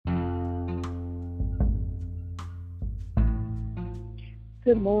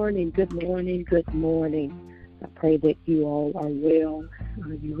Good morning, good morning, good morning. I pray that you all are well.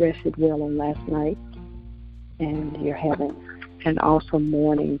 You rested well on last night, and you're having an awesome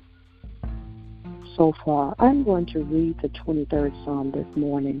morning so far. I'm going to read the 23rd Psalm this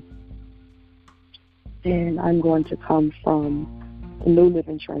morning, and I'm going to come from the New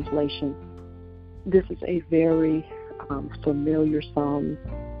Living Translation. This is a very familiar psalm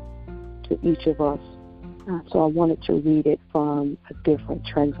to each of us. So I wanted to read it from a different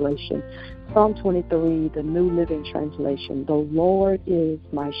translation. Psalm 23, the New Living Translation. The Lord is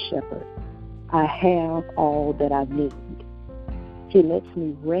my shepherd. I have all that I need. He lets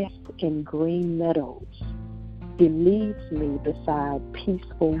me rest in green meadows. He leads me beside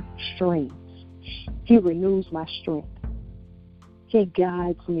peaceful streams. He renews my strength. He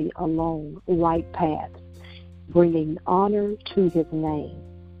guides me along right paths, bringing honor to his name.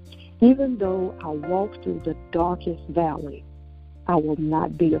 Even though I walk through the darkest valley, I will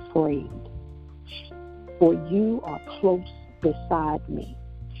not be afraid. For you are close beside me.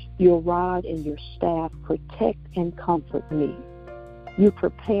 Your rod and your staff protect and comfort me. You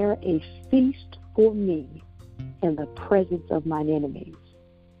prepare a feast for me in the presence of mine enemies.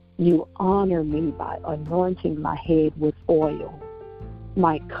 You honor me by anointing my head with oil.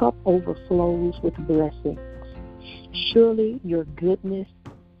 My cup overflows with blessings. Surely your goodness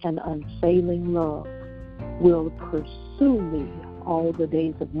and unfailing love will pursue me all the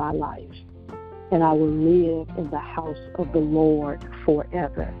days of my life, and I will live in the house of the Lord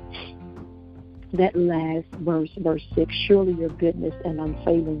forever. That last verse 6, surely your goodness and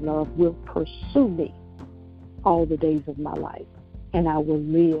unfailing love will pursue me all the days of my life, and I will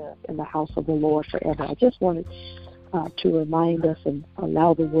live in the house of the Lord forever. I just wanted to remind us and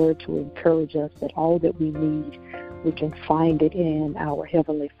allow the word to encourage us that all that we need, we can find it in our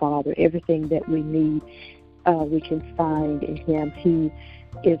Heavenly Father. Everything that we need, we can find in Him. He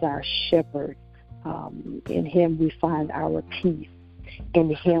is our shepherd. In Him we find our peace.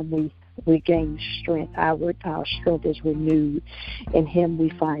 In Him we gain strength. Our strength is renewed. In Him we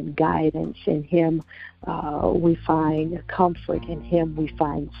find guidance. In Him we find comfort. In Him we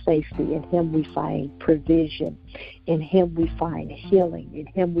find safety. In Him we find provision. In Him we find healing. In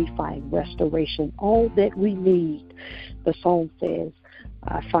Him we find restoration. All that we need, the song says,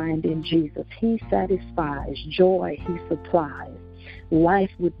 I find in Jesus. He satisfies. Joy He supplies.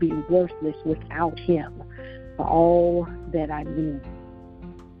 Life would be worthless without Him. All that I need,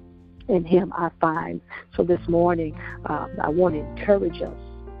 in Him I find. So this morning, I want to encourage us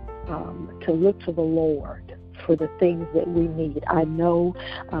to look to the Lord for the things that we need. I know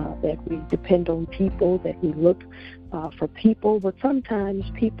that we depend on people, that we look for people, but sometimes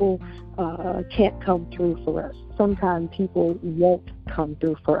people can't come through for us. Sometimes people won't come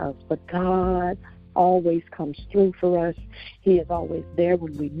through for us, but God always comes through for us. He is always there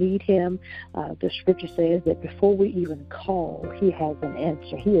when we need Him. The scripture says that before we even call, He has an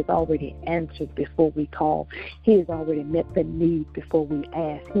answer. He has already answered before we call. He has already met the need before we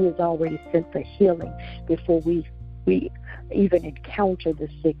ask. He has already sent the healing before we even encounter the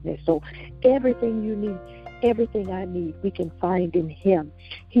sickness. So everything you need, everything I need, we can find in Him.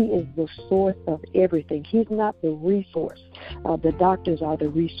 He is the source of everything. He's not the resource. The doctors are the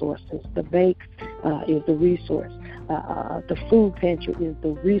resources. The bank is the resource. The food pantry is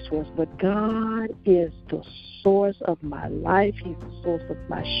the resource. But God is the source of my life. He's the source of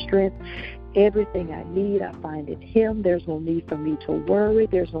my strength. Everything I need, I find in Him. There's no need for me to worry.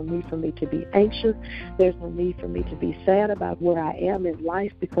 There's no need for me to be anxious. There's no need for me to be sad about where I am in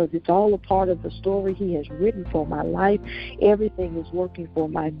life, because it's all a part of the story He has written for my life. Everything is working for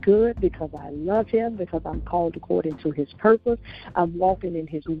my good because I love Him, because I'm called according to His purpose. I'm walking in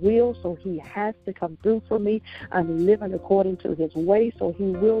His will, so He has to come through for me. I'm living according to His way, so He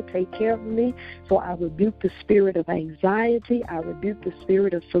will take care of me. So I rebuke the spirit of anxiety. I rebuke the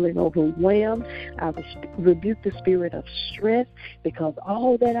spirit of feeling overwhelmed. I rebuke the spirit of stress, because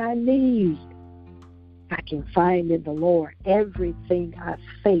all that I need, I can find in the Lord. Everything I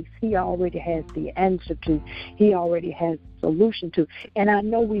face, He already has the answer to. He already has solution to. And I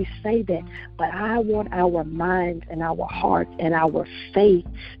know we say that, but I want our minds and our hearts and our faith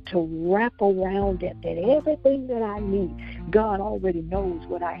to wrap around it, that everything that I need, God already knows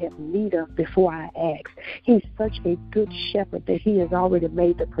what I have need of before I ask. He's such a good shepherd that He has already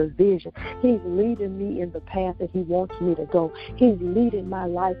made the provision. He's leading me in the path that He wants me to go. He's leading my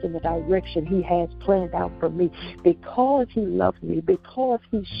life in the direction He has planned out for me. Because He loves me, because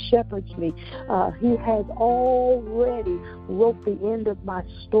He shepherds me, He has already wrote the end of my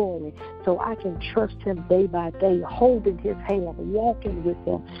story, so I can trust Him day by day, holding His hand, walking with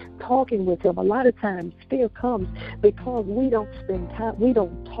Him, talking with Him. A lot of times fear comes because we we don't spend time, we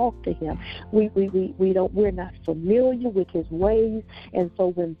don't talk to him. We're not familiar with his ways. And so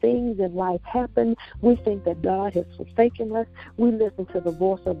when things in life happen, we think that God has forsaken us. We listen to the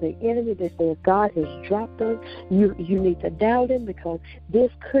voice of the enemy that says God has dropped us. You need to doubt him because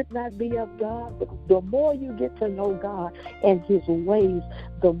this could not be of God. But the more you get to know God and his ways,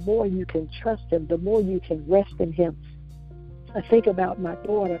 the more you can trust him, the more you can rest in him. I think about my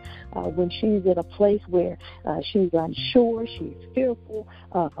daughter when she's in a place where she's unsure, she's fearful,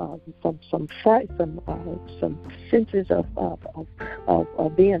 some senses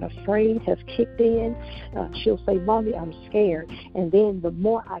of being afraid has kicked in. She'll say, "Mommy, I'm scared." And then the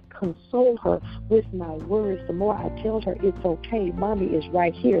more I console her with my words, the more I tell her it's okay, Mommy is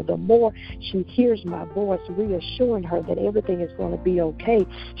right here, the more she hears my voice reassuring her that everything is going to be okay,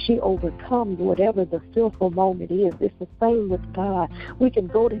 she overcomes whatever the fearful moment is. It's the same with God. We can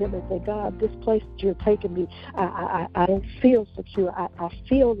go to him and say, God, this place that you're taking me, I don't feel secure. I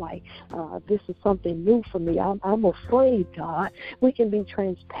feel like this is something new for me. I'm afraid, God. We can be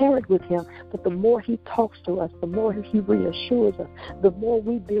transparent with him, but the more he talks to us, the more he reassures us, the more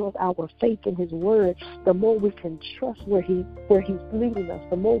we build our faith in his word, the more we can trust where he's leading us,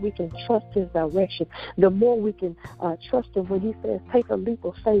 the more we can trust his direction, the more we can trust him when he says, take a leap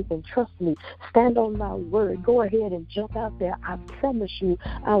of faith and trust me. Stand on my word. Go ahead and jump out there. I promise you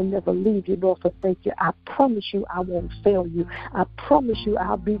I'll never leave you nor forsake you. I promise you I won't fail you. I promise you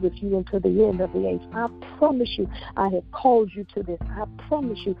I'll be with you until the end of the age. I promise you I have called you to this. I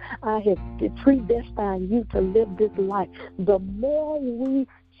promise you I have predestined you to live this life. The more we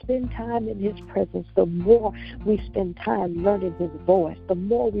spend time in his presence, the more we spend time learning his voice, the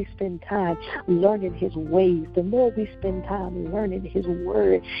more we spend time learning his ways, the more we spend time learning his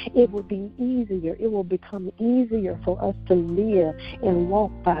word, it will be easier. It will become easier for us to live and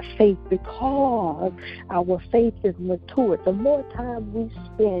walk by faith because our faith is matured. The more time we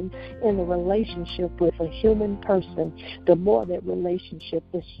spend in a relationship with a human person, the more that relationship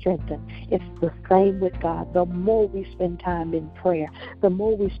is strengthened. It's the same with God. The more we spend time in prayer, the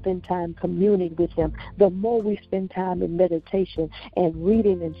more we spend time communing with him, the more we spend time in meditation and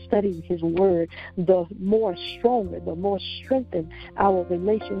reading and studying his word, the more stronger, the more strengthened our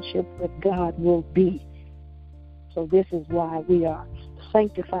relationship with God will be. So this is why we are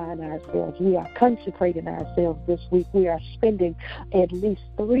sanctifying ourselves. We are consecrating ourselves this week. We are spending at least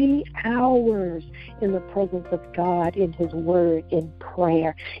 3 hours in the presence of God, in his word, in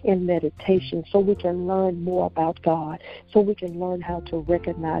prayer, in meditation, so we can learn more about God, so we can learn how to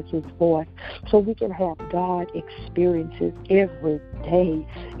recognize his voice, so we can have God experiences every day.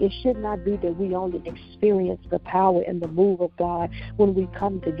 It should not be that we only experience the power and the move of God when we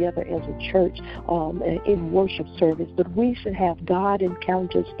come together as a church in worship service, but we should have God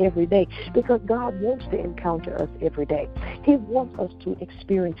encounters every day because God wants to encounter us every day. He wants us to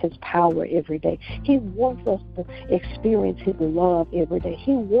experience his power every day. He wants us to experience his love every day.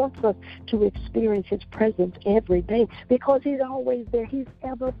 He wants us to experience his presence every day because he's always there. He's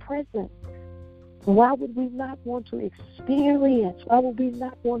ever present. Why would we not want to experience? Why would we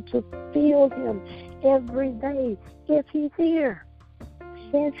not want to feel him every day if he's here?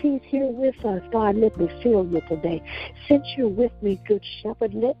 Since he's here with us, God, let me feel you today. Since you're with me, good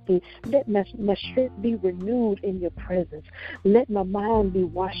shepherd, let my strength be renewed in your presence. Let my mind be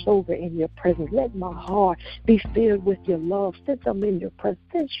washed over in your presence. Let my heart be filled with your love. Since I'm in your presence,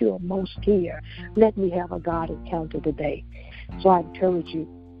 since you're most here, let me have a God encounter today. So I encourage you,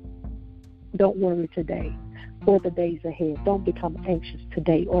 don't worry today or the days ahead. Don't become anxious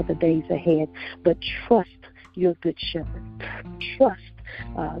today or the days ahead, but trust your good shepherd. Trust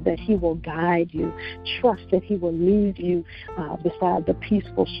that he will guide you. Trust that he will lead you beside the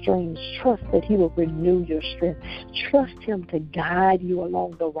peaceful streams. Trust that he will renew your strength. Trust him to guide you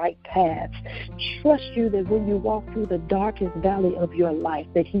along the right paths. Trust you that when you walk through the darkest valley of your life,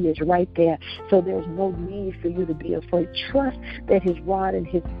 that he is right there, so there's no need for you to be afraid. Trust that his rod and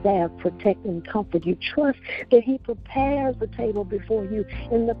his staff protect and comfort you. Trust that he prepares the table before you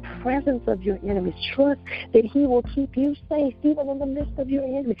in the presence of your enemies. Trust that he will keep you safe even in the midst of your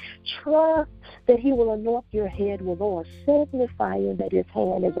enemy. Trust that he will anoint your head with oil, signifying that his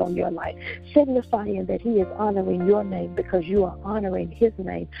hand is on your life, signifying that he is honoring your name because you are honoring his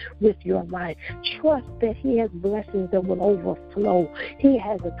name with your life. Trust that he has blessings that will overflow. He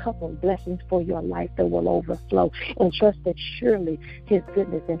has a couple of blessings for your life that will overflow. And trust that surely his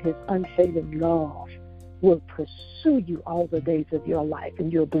goodness and his unfailing love will pursue you all the days of your life,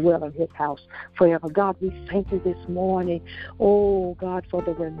 and you'll dwell in his house forever. God, we thank you this morning, oh God, for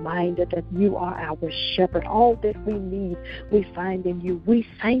the reminder that you are our shepherd. All that we need, we find in you. We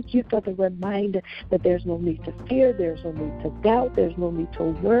thank you for the reminder that there's no need to fear, there's no need to doubt, there's no need to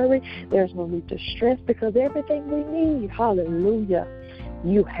worry, there's no need to stress, because everything we need, hallelujah,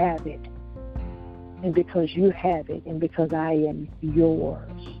 you have it. And because you have it, and because I am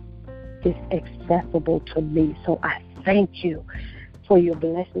yours, it's accessible to me. So I thank you for your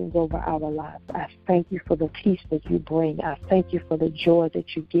blessings over our lives. I thank you for the peace that you bring. I thank you for the joy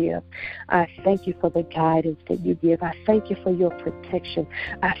that you give. I thank you for the guidance that you give. I thank you for your protection.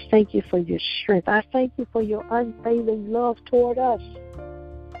 I thank you for your strength. I thank you for your unfailing love toward us.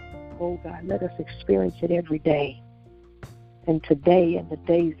 Oh God, let us experience it every day. And today and the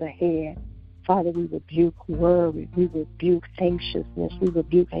days ahead, Father, we rebuke worry, we rebuke anxiousness, we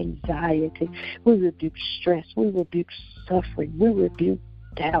rebuke anxiety, we rebuke stress, we rebuke suffering, we rebuke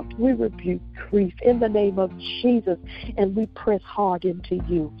doubt, we rebuke grief in the name of Jesus, and we press hard into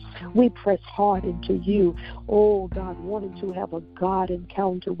you. We press hard into you, oh God, wanting to have a God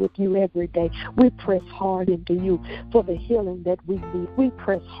encounter with you every day. We press hard into you for the healing that we need. We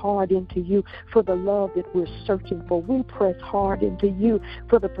press hard into you for the love that we're searching for. We press hard into you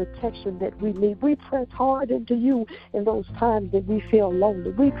for the protection that we need. We press hard into you in those times that we feel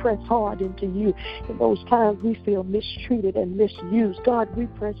lonely. We press hard into you in those times we feel mistreated and misused. God, we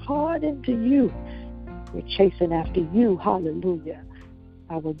press hard into you. We're chasing after you. Hallelujah.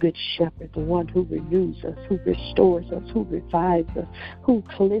 Our good shepherd, the one who renews us, who restores us, who revives us, who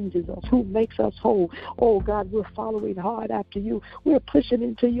cleanses us, who makes us whole. Oh, God, we're following hard after you. We're pushing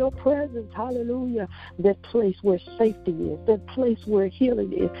into your presence. Hallelujah. That place where safety is, that place where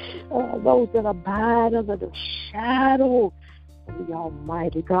healing is. Those that abide under the shadow of the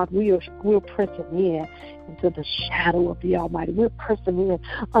Almighty. God, we're pressing in into the shadow of the Almighty. We're pressing in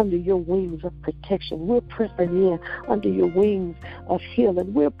under your wings of protection. We're pressing in under your wings of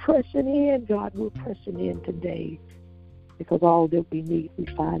healing. We're pressing in, God. We're pressing in today, because all that we need we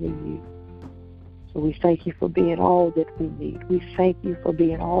find in you. So we thank you for being all that we need. We thank you for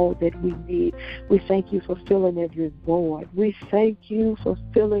being all that we need. We thank you for filling every void. We thank you for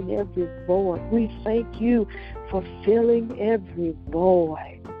filling every void. We thank you for filling every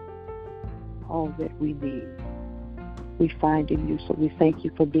void. All that we need, we find in you. So we thank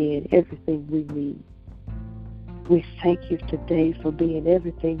you for being everything we need. We thank you today for being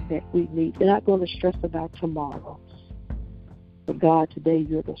everything that we need. We're not going to stress about tomorrow. But God, today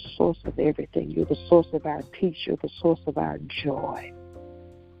you're the source of everything. You're the source of our peace. You're the source of our joy.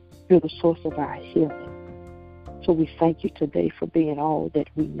 You're the source of our healing. So we thank you today for being all that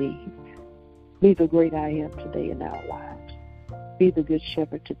we need. Be the great I am today in our lives. Be the good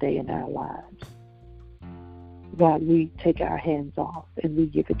shepherd today in our lives. God, we take our hands off and we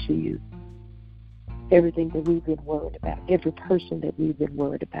give it to you. Everything that we've been worried about, every person that we've been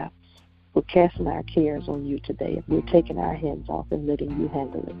worried about, we're casting our cares on you today. We're taking our hands off and letting you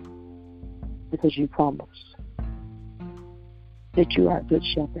handle it, because you promised that you are a good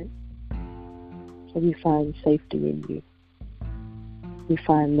shepherd. So we find safety in you. We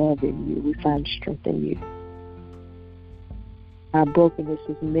find love in you. We find strength in you. Our brokenness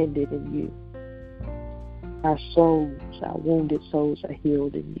is mended in you. Our souls, our wounded souls are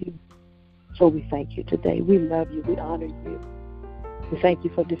healed in you. So we thank you today. We love you. We honor you. We thank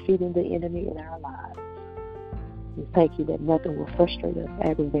you for defeating the enemy in our lives. We thank you that nothing will frustrate us,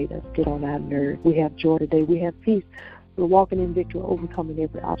 aggravate us, get on our nerves. We have joy today. We have peace. We're walking in victory, overcoming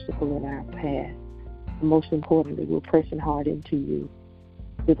every obstacle in our path. And most importantly, we're pressing hard into you.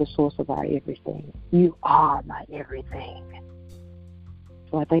 You're the source of our everything. You are my everything.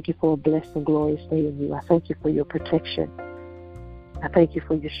 So I thank you for a blessed and glorious day in you. I thank you for your protection. I thank you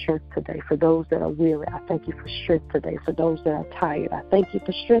for your strength today. For those that are weary, I thank you for strength today. For those that are tired, I thank you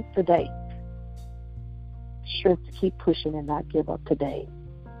for strength today. Strength to keep pushing and not give up today.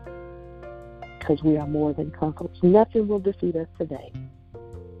 Because we are more than conquerors. Nothing will defeat us today.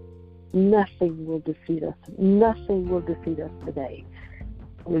 Nothing will defeat us. Nothing will defeat us today.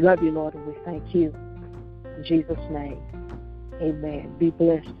 We love you, Lord, and we thank you. In Jesus' name, amen. Be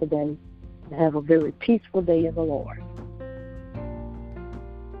blessed today and have a very peaceful day in the Lord.